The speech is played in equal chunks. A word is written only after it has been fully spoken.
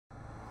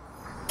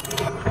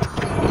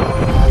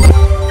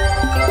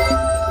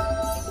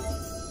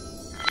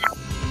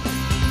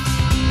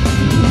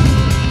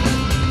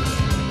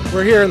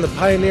we're here in the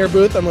Pioneer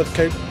booth. I'm with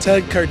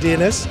Ted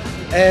Cardenas,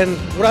 and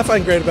what I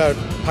find great about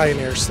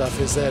Pioneer stuff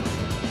is that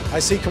I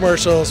see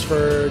commercials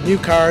for new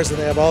cars and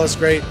they have all this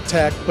great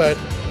tech, but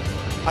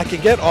I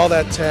can get all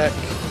that tech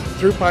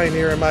through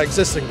Pioneer in my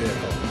existing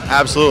vehicle.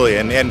 Absolutely,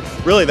 and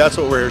really that's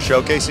what we're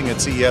showcasing at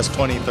CES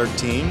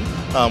 2013.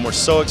 We're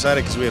so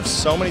excited because we have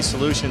so many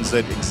solutions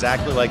that,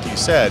 exactly like you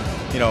said,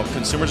 you know,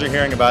 consumers are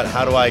hearing about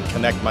how do I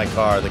connect my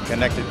car, the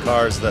connected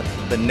car is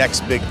the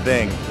next big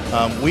thing.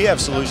 We have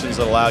solutions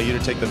that allow you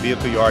to take the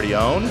vehicle you already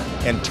own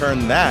and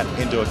turn that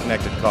into a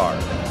connected car.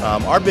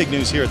 Our big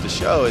news here at the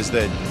show is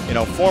that, you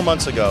know, 4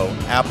 months ago,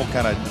 Apple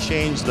kind of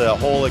changed the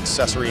whole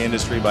accessory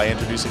industry by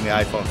introducing the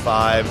iPhone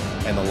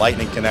 5 and the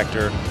Lightning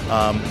connector.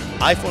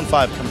 iPhone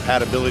 5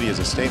 compatibility as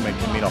a statement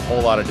can mean a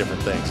whole lot of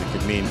different things. It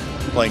could mean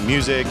playing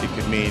music, it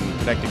could mean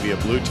connecting via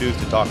Bluetooth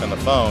to talk on the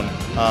phone,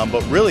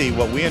 but really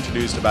what we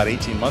introduced about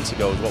 18 months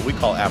ago is what we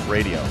call App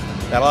Radio.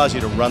 That allows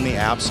you to run the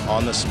apps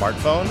on the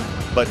smartphone,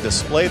 but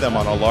display them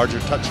on a larger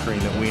touchscreen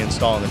that we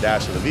install in the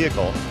dash of the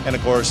vehicle, and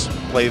of course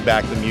play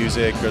back the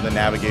music or the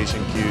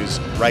navigation cues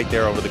right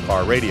there over the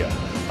car radio.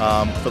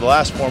 For the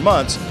last 4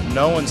 months,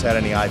 no one's had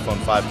any iPhone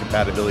 5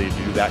 compatibility to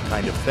do that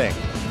kind of thing.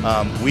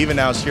 We've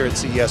announced here at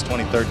CES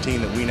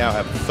 2013 that we now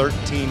have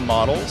 13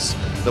 models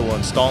that will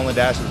install in the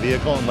dash of the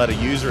vehicle and let a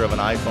user of an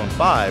iPhone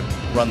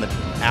 5 run the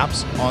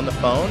apps on the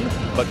phone,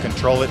 but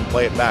control it and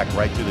play it back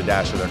right through the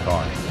dash of their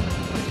car.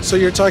 So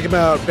you're talking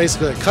about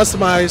basically a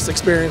customized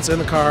experience in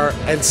the car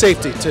and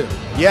safety too.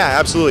 Yeah,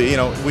 absolutely. You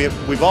know,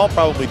 we've all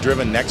probably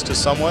driven next to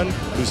someone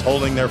who's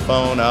holding their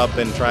phone up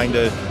and trying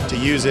to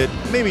use it,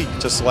 maybe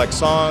to select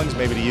songs,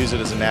 maybe to use it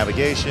as a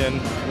navigation,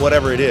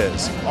 whatever it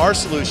is. Our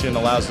solution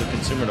allows the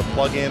consumer to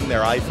plug in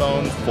their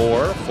iPhone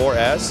 4,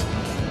 4S,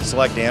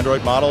 select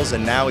Android models,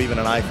 and now even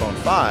an iPhone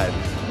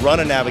 5, run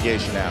a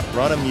navigation app,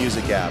 run a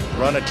music app,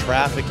 run a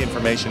traffic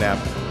information app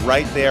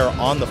right there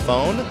on the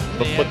phone,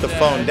 but put the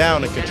phone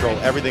down and control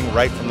everything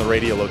right from the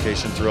radio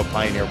location through a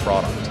Pioneer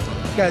product.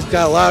 You guys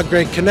got a lot of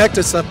great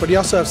connected stuff, but you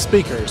also have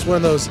speakers. One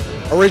of those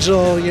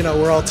original, you know,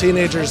 we're all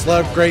teenagers,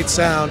 love great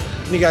sound,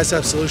 and you guys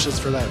have solutions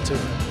for that too.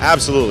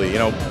 Absolutely. You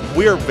know,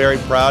 we are very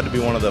proud to be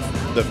one of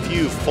the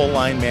few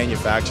full-line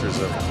manufacturers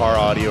of car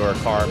audio or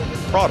car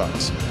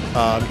products.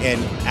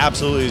 And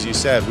absolutely, as you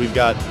said, we've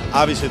got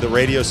obviously the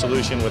radio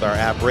solution with our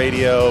app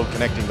radio,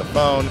 connecting the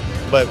phone,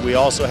 but we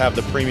also have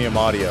the premium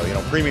audio. You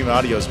know, premium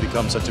audio has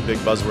become such a big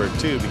buzzword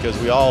too, because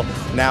we all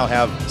now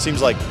have,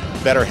 seems like,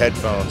 better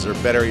headphones or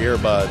better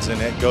earbuds,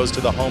 and it goes to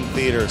the home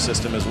theater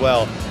system as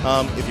well.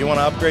 If you want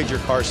to upgrade your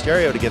car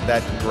stereo to get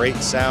that great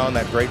sound,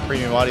 that great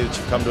premium audio that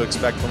you come to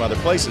expect from other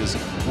places,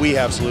 we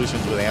have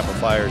solutions with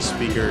amplifiers,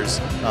 speakers,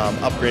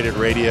 upgraded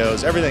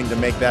radios, everything to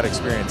make that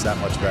experience that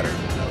much better.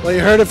 Well, you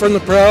heard it from the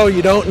pro.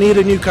 You don't need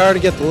a new car to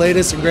get the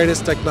latest and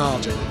greatest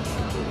technology.